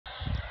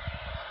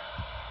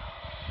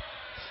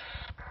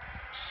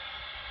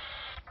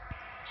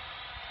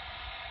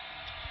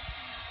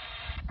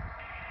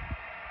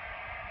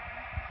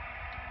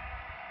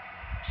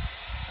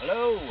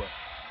Hello,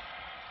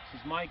 this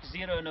is Mike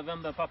 0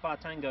 November Papa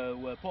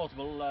Tango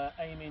portable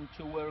aiming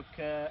to work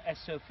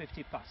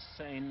SO50 pass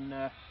in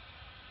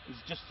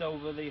it's just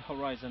over the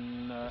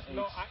horizon. It's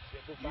not actually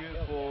above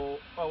that hill.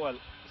 for oh well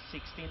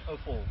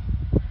 1604. It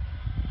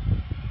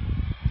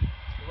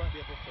won't be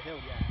above the hill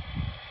yet.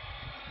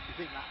 You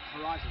think that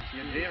horizon's You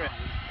really hear it.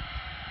 high?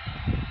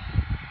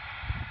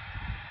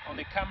 On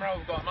the camera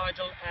we've got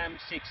Nigel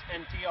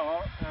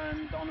M6NTR,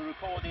 and on the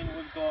recording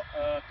we've got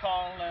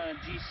Carl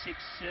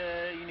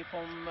G6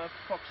 Uniform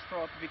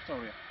Foxtrot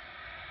Victoria.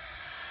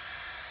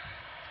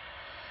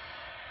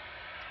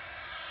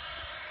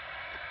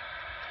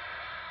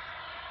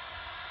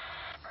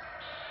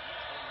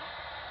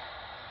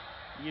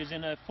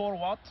 Using a 4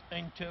 watt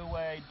into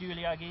a dual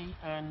yagi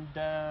and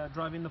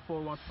driving the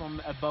 4 watt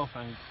from a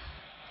Baofeng.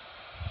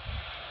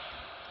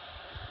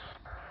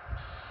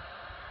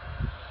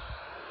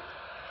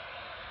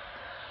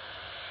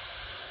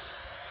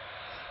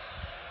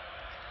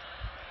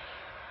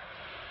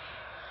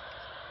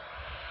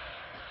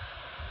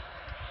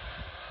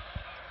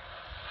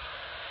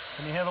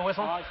 Can you hear the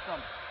whistle? Eyes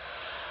front.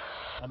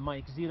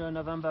 Mike 0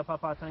 November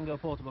Papa Tango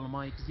portable.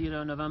 Mike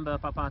 0 November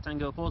Papa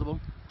Tango portable.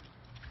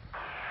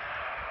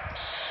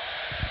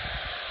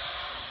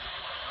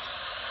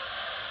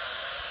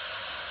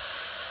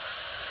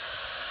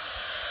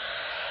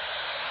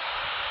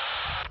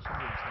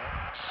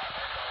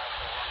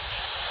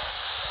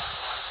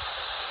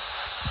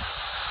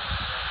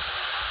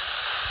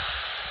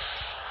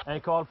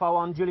 Echo Alpha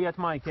 1 Juliet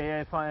Mike,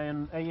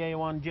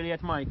 AA1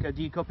 Juliet Mike,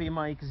 D copy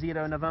Mike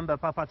 0 November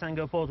Papa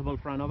Tango portable,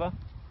 Fran, over.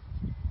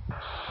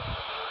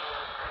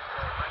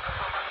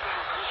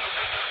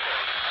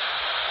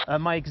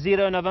 Mike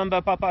 0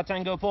 November Papa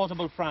Tango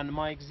portable, Fran,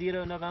 Mike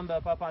 0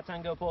 November Papa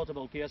Tango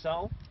portable,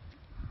 QSL.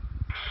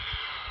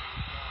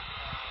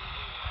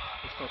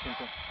 He's talking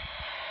to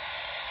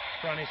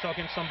Fran, he's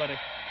talking to somebody.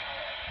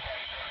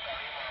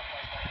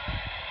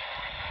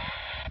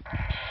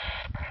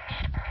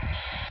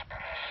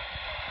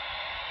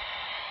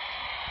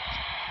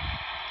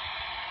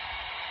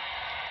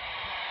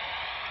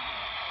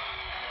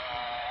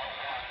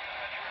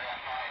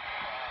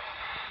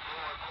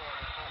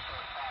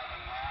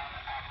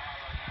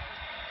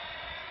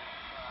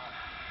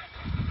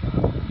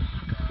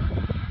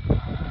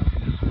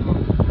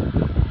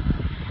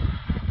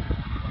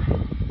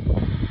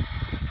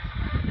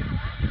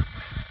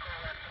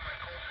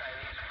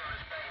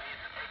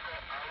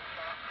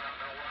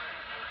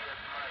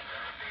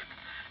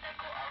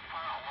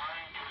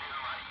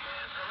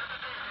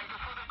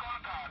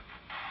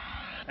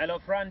 Hello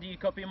Fran, do you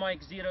copy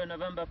Mike 0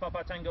 November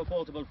Papa Tango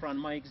portable, Fran?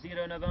 Mike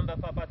 0 November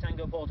Papa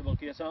Tango portable,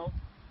 QSL.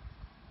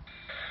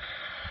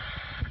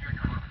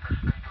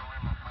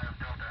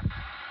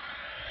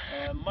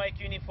 Mike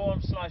uniform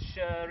slash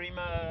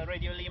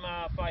Radio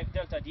Lima 5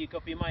 Delta, do you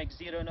copy Mike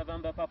 0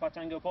 November Papa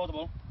Tango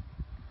portable?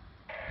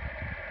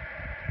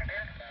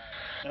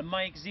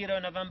 Mike 0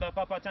 November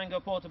Papa Tango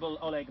portable,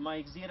 Oleg.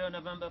 Mike 0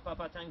 November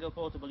Papa Tango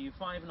portable, you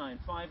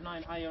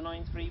 5959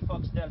 IO93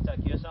 Fox Delta,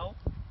 QSL.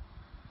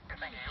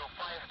 Thank you.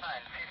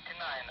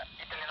 5959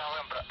 Italy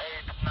November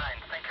 89.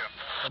 Thank you.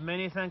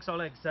 Many thanks,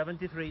 Oleg.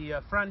 73.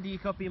 Fran, do you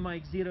copy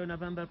Mike 0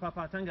 November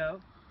Papa Tango?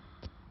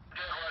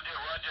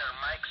 Roger.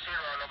 Mike 0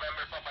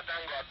 November Papa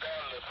Tango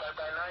Hotel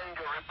 509.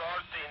 You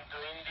report into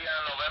India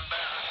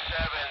November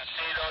 70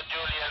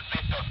 Juliet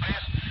Victor.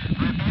 Please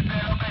repeat the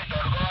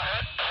locator. Go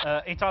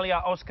ahead. Italia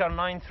Oscar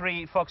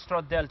 93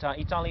 Foxtrot Delta.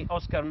 Italy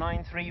Oscar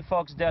 93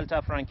 Fox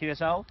Delta, Frank,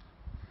 QSL.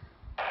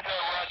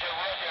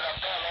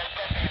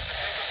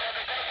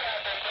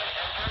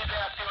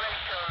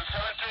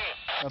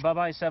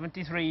 Bye-bye,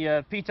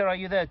 73. Peter, are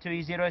you there?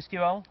 2E0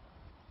 SQL?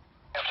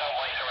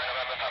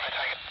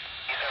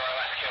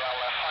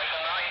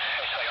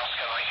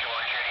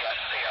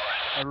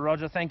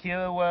 Roger, thank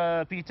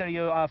you. Peter,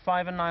 you are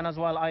 5 and 9 as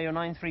well.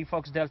 IO93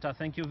 Fox Delta.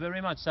 Thank you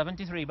very much.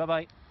 73.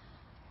 Bye-bye.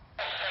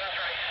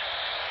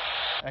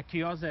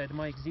 QRZ,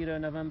 Mike 0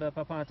 November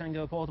Papa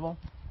Tango portable.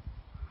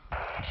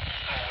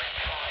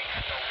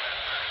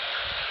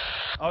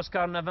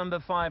 Oscar November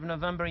 5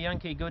 November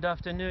Yankee, good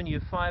afternoon, you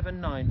 5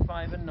 and 9,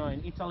 5 and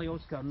 9, Italy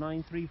Oscar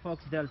 93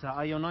 Fox Delta,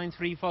 IO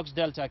 93 Fox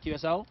Delta,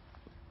 QSL.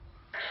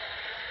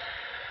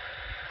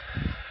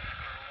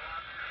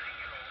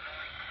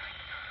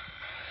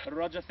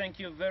 Roger, thank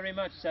you very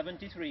much,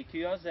 73,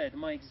 QRZ,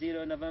 Mike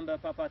 0 November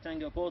Papa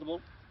Tango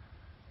portable.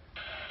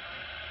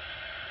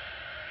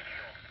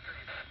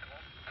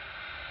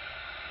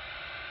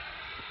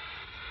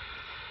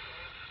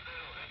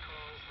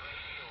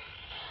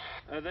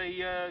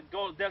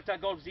 Delta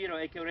Golf 0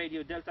 Echo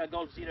Radio, Delta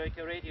Golf 0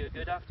 Echo Radio,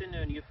 good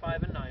afternoon, you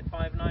 5 and 9,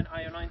 5 9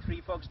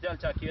 IO93 Fox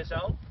Delta,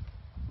 QSL.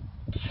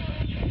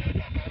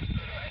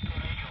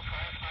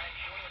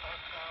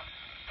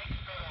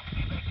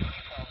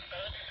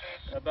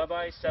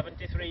 Bye-bye,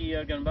 73,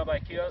 Jürgen, bye-bye,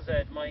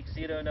 QRZ, Mike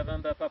 0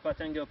 November Papa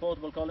Tango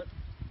portable, call it.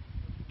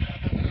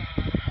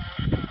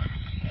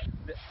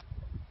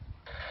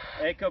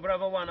 Echo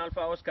Bravo 1 Alpha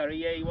Oscar,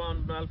 EA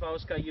 1 Alpha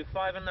Oscar, you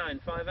 5 and 9,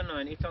 5 and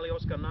 9, Italy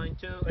Oscar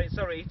 92,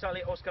 sorry,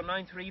 Italy Oscar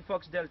 93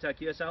 Fox Delta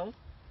QSL.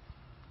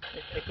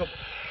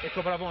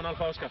 Echo Bravo 1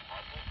 Alpha Oscar.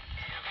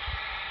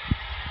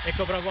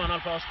 Echo Bravo 1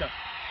 Alpha Oscar.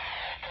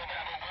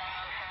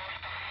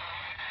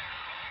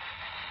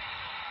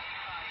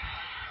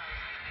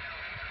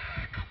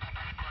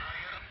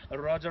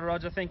 Roger,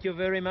 Roger, thank you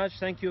very much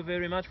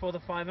for the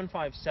 5 and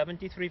 5,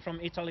 73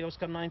 from Italy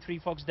Oscar 93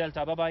 Fox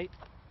Delta, bye bye.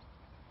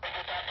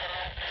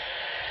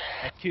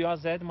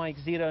 QRZ, Mike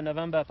 0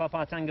 November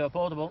Papa Tango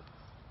portable.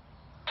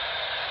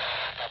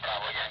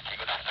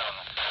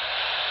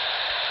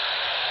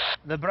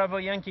 The Bravo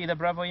Yankee,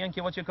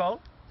 what you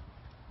call?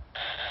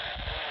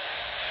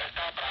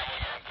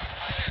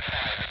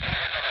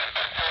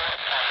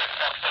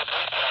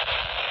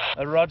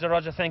 Roger,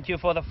 Roger, thank you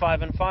for the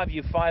 5 and 5,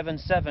 you 5 and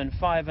 7,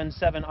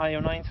 IO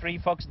 93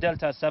 Fox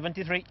Delta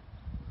 73.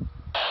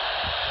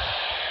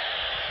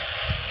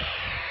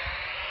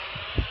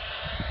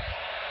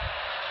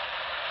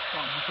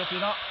 Copy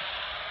that.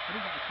 I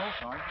didn't get the call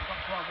sign. I've got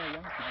Bravo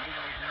Yankee. I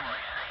didn't know anything else.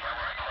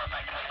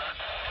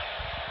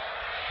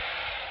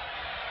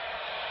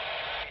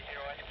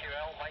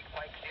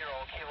 Mike 0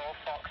 Kilo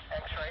Fox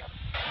X-ray.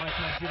 Mike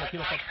 0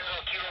 Kilo Fox.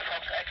 0 Kilo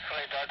Fox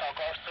X-ray. Delta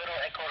Golf 0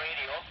 Echo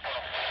Radio.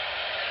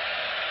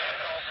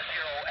 Golf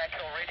 0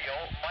 Echo Radio.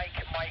 Mike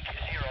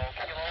 0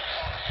 Kilo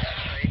Fox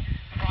X-ray.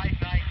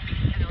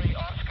 59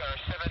 Oscar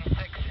 76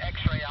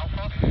 X-ray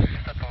Alpha.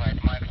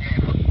 Satellite Mike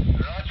 0.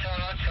 Roger,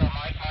 Roger.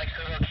 Mike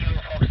 0 Kilo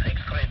Fox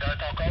X-ray.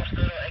 Delta Golf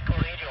 0 Echo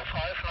Radio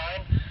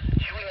 59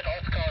 Juliet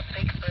Oscar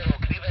 60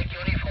 Quebec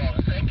Uniform.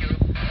 Thank you.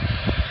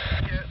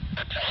 Thank you.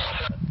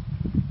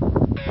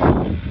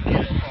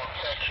 Kilo Fox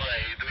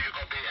X-ray. Do you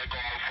copy Echo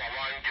Alpha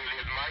 1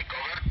 Juliet Mike?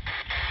 Over.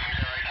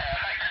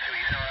 Thanks to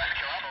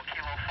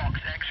Kilo Fox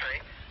X-ray.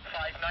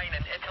 59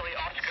 in Italy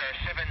Oscar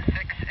 76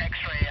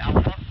 X-ray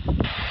Alpha.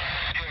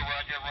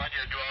 Roger,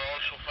 Roger. You are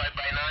also 5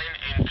 by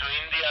 9 into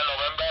India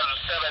November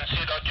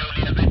 70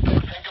 Juliet Victor.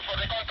 Thank you for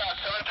the contact.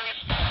 7 please.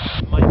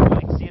 Mike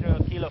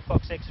 0 Kilo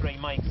Fox X-ray,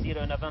 Mike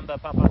 0 November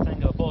Papa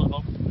Tango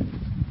portable.